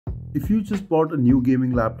If you just bought a new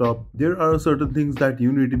gaming laptop, there are certain things that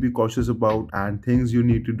you need to be cautious about and things you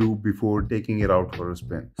need to do before taking it out for a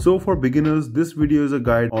spin. So for beginners, this video is a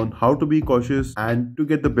guide on how to be cautious and to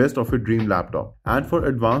get the best of your dream laptop. And for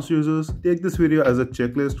advanced users, take this video as a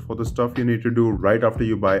checklist for the stuff you need to do right after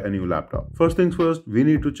you buy a new laptop. First things first, we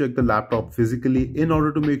need to check the laptop physically in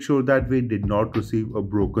order to make sure that we did not receive a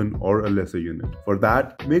broken or a lesser unit. For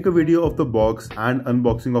that, make a video of the box and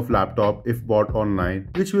unboxing of laptop if bought online,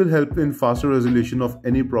 which will help in faster resolution of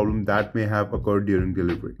any problem that may have occurred during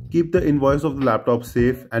delivery. Keep the invoice of the laptop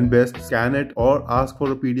safe and best scan it or ask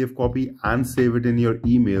for a PDF copy and save it in your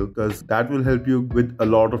email, because that will help you with a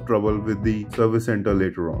lot of trouble with the service center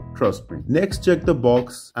later on. Trust me. Next, check the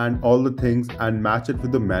box and all the things and match it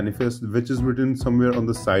with the manifest, which is written somewhere on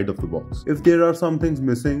the side of the box. If there are some things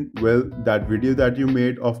missing, well, that video that you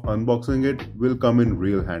made of unboxing it will come in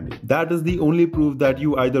real handy. That is the only proof that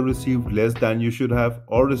you either received less than you should have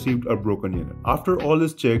or received a broken unit. After all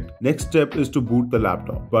is checked, next step is to boot the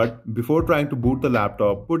laptop. But before trying to boot the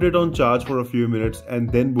laptop, put it on charge for a few minutes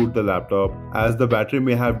and then boot the laptop, as the battery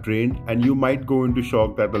may have drained and you might go into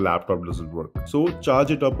shock that the laptop doesn't work. So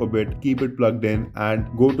charge it up a bit, keep it plugged in and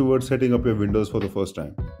go towards setting up your Windows for the first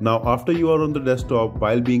time. Now after you are on the desktop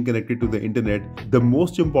while being connected to the internet, the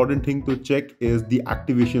most important thing to check is the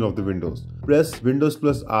activation of the Windows. Press Windows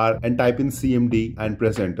plus R and type in CMD and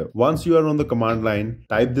press enter. Once you are on the command line,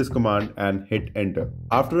 type this command and hit enter.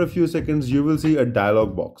 After a few seconds, you will see a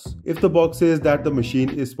dialog box. If the box says that the machine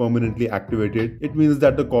is permanently activated, it means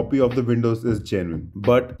that the copy of the Windows is genuine.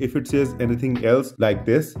 But if it says anything else like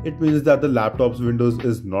this, it means that the laptop's Windows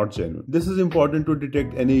is not genuine. This is important to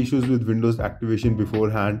detect any issues with Windows activation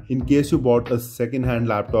beforehand in case you bought a second-hand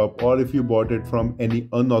laptop or if you bought it from any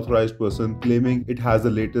unauthorized person claiming it has the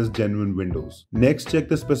latest genuine Windows. Next, check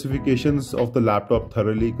the specifications of the laptop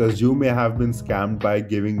thoroughly, because you may have been scammed by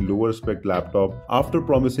giving lower spec laptop after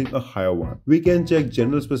promising a higher one. We can check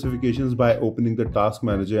general specifications by opening the task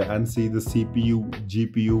manager and see the CPU,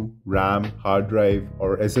 GPU, RAM, hard drive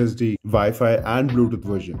or SSD, Wi-Fi and Bluetooth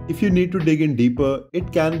version. If you need to dig in deeper,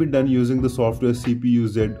 it can be done using the software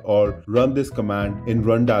CPU-Z or run this command in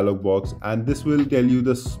run dialog box, and this will tell you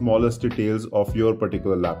the smallest details of your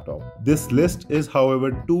particular laptop. This list is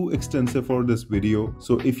however too extensive for this video,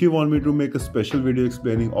 so if you want me to make a special video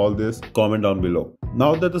explaining all this, comment down below.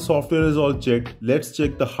 Now that the software is all checked, let's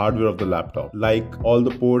check the hardware of the laptop, like all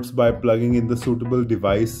the ports by plugging in the suitable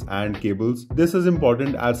device and cables. This is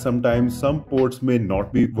important as sometimes some ports may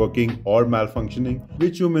not be working or malfunctioning,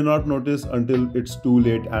 which you may not notice until it's too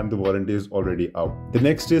late and the warranty is already out. The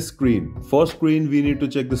next is screen. For screen, we need to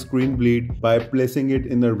check the screen bleed by placing it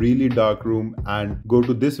in a really dark room and go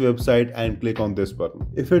to this website and click on this button.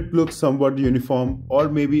 If it looks somewhat uniform or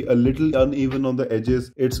maybe a little uneven on the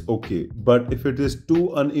edges, it's okay. But if it is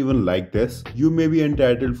too uneven like this, you may be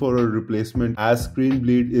entitled for a replacement, as screen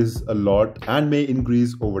bleed is a lot and may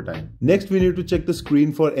increase over time. Next, we need to check the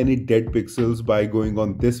screen for any dead pixels by going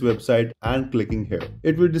on this website and clicking here.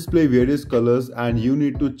 It will display various colors and you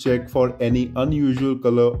need to check for any unusual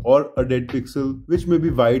color or a dead pixel, which may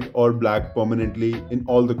be white or black permanently in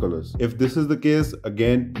all the colors. If this is the case,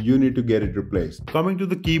 again, you need to get it replaced. Coming to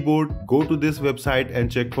the keyboard, go to this website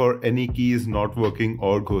and check for any keys not working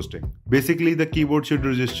or ghosting. Basically, the keyboard should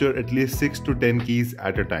register at least 6 to 10 keys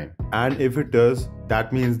at a time. And if it does,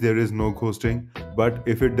 that means there is no ghosting. But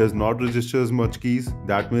if it does not register as much keys,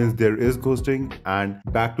 that means there is ghosting, and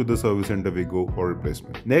back to the service center we go for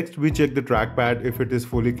replacement. Next, we check the trackpad if it is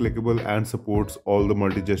fully clickable and supports all the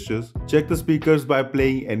multi-gestures. Check the speakers by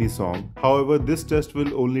playing any song. However, this test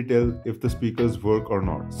will only tell if the speakers work or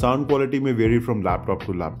not. Sound quality may vary from laptop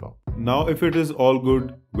to laptop. Now, if it is all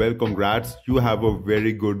good, well, congrats, you have a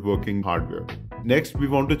very good working hardware. Next, we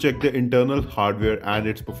want to check the internal hardware and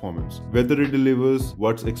its performance, whether it delivers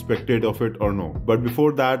what's expected of it or no. But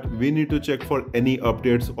before that, we need to check for any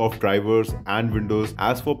updates of drivers and Windows.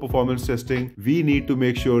 As for performance testing, we need to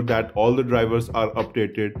make sure that all the drivers are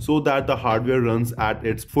updated so that the hardware runs at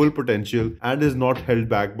its full potential and is not held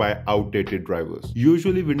back by outdated drivers.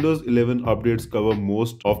 Usually, Windows 11 updates cover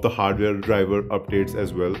most of the hardware driver updates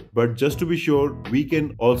as well. But just to be sure, we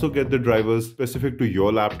can also get the drivers specific to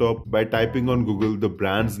your laptop by typing on Google the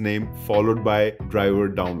brand's name followed by driver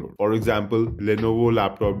download. For example, Lenovo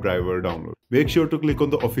laptop driver download. Make sure to click on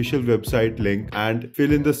the official website link and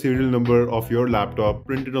fill in the serial number of your laptop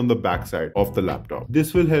printed on the backside of the laptop.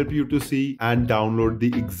 This will help you to see and download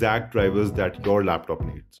the exact drivers that your laptop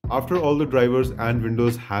needs. After all the drivers and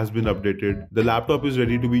Windows has been updated, the laptop is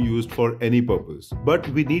ready to be used for any purpose. But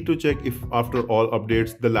we need to check if after all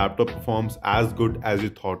updates, the laptop performs as good as you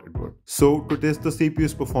thought it would. So to test the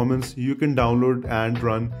CPU's performance, you can download download and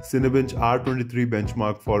run Cinebench R23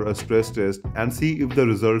 benchmark for a stress test and see if the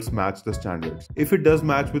results match the standards. If it does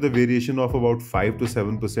match with a variation of about 5 to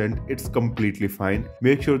 7%, it's completely fine.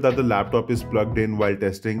 Make sure that the laptop is plugged in while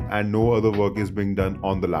testing and no other work is being done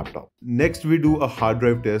on the laptop. Next, we do a hard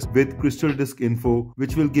drive test with Crystal Disk Info,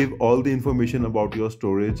 which will give all the information about your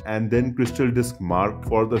storage, and then Crystal Disk Mark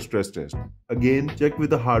for the stress test. Again, check with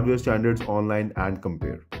the hardware standards online and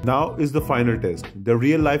compare. Now is the final test, the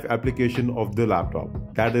real life application of the laptop.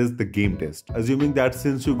 That is the game test. Assuming that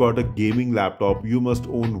since you got a gaming laptop, you must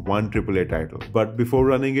own one AAA title. But before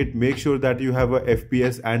running it, make sure that you have a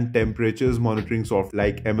FPS and temperatures monitoring software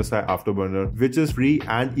like MSI Afterburner, which is free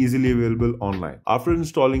and easily available online. After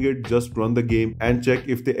installing it, just run the game and check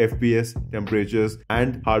if the FPS, temperatures,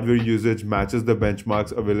 and hardware usage matches the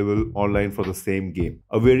benchmarks available online for the same game.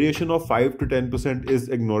 A variation of 5 to 10% is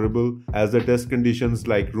ignorable, as the test conditions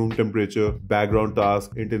like room temperature, background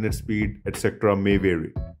task, internet speed, etc. may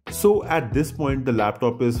vary. So at this point, the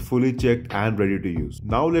laptop is fully checked and ready to use.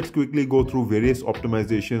 Now let's quickly go through various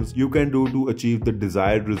optimizations you can do to achieve the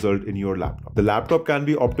desired result in your laptop. The laptop can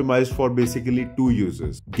be optimized for basically two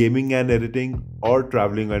uses: gaming and editing, or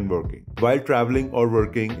traveling and working. While traveling or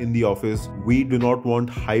working in the office, we do not want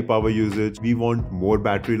high power usage, we want more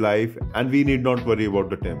battery life, and we need not worry about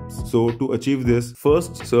the temps. So to achieve this,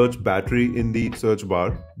 first search battery in the search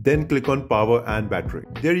bar, then click on power and battery.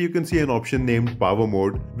 There you can see an option named power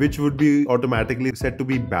mode, which would be automatically set to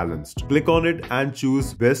be balanced. Click on it and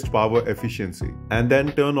choose best power efficiency, and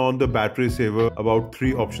then turn on the battery saver about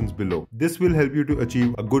 3 options below. This will help you to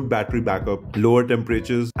achieve a good battery backup, lower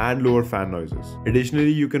temperatures, and lower fan noises.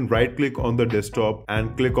 Additionally, you can right click on the desktop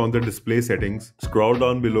and click on the display settings. Scroll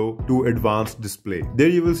down below to advanced display. There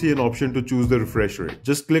you will see an option to choose the refresh rate.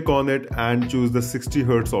 Just click on it and choose the 60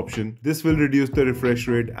 Hz option. This will reduce the refresh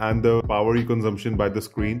rate and the power consumption by the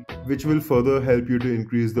screen, which will further help you to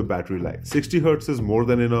increase the battery life. 60 Hz is more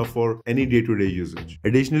than enough for any day-to-day usage.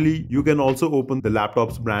 Additionally, you can also open the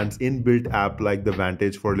laptop's brand's inbuilt app like the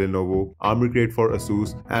Vantage for Lenovo, Armor Crate for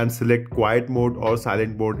Asus, and select quiet mode or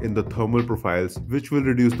silent mode in the thermal profiles, which will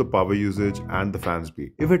reduce the power usage and the fan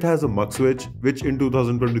speed. If it has a mux switch, which in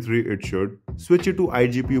 2023 it should, switch it to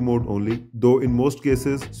iGPU mode only, though in most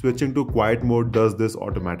cases switching to quiet mode does this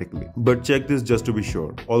automatically. But check this just to be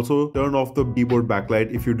sure. Also, turn off the keyboard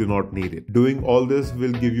backlight if you do not need it. Doing all this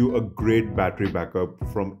will give you a great battery backup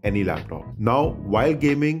from any laptop. Now, while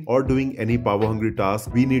gaming or doing any power hungry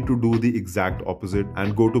task, we need to do the exact opposite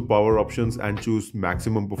and go to power options and choose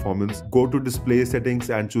maximum performance. Go to display settings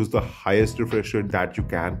and choose the highest refresh rate that you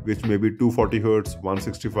can, which may be 240 Hz,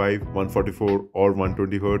 165, 144 or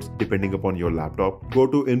 120 Hz depending upon your laptop. Go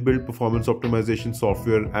to inbuilt performance optimization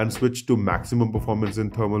software and switch to maximum performance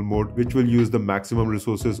in thermal mode, which will use the maximum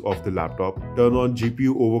resources of the laptop. Turn on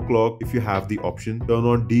GPU overclock if you have the option. Turn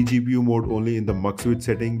on DGPU mode only in the mux switch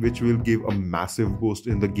setting, which will give a massive boost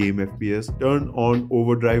in the game FPS. Turn on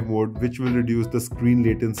overdrive mode, which will reduce the screen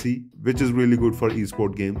latency, which is really good for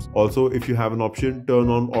esport games. Also, if you have an option, turn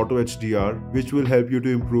on auto HDR, which will help you to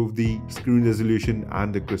improve the screen resolution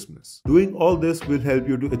and the crispness. Doing all this will help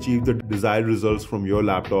you to achieve the desired results from your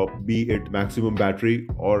laptop, be it maximum battery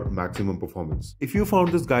or maximum performance. If you found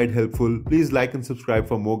this guide helpful, please like and subscribe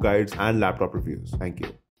for more guides and laptop reviews. Thank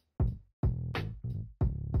you.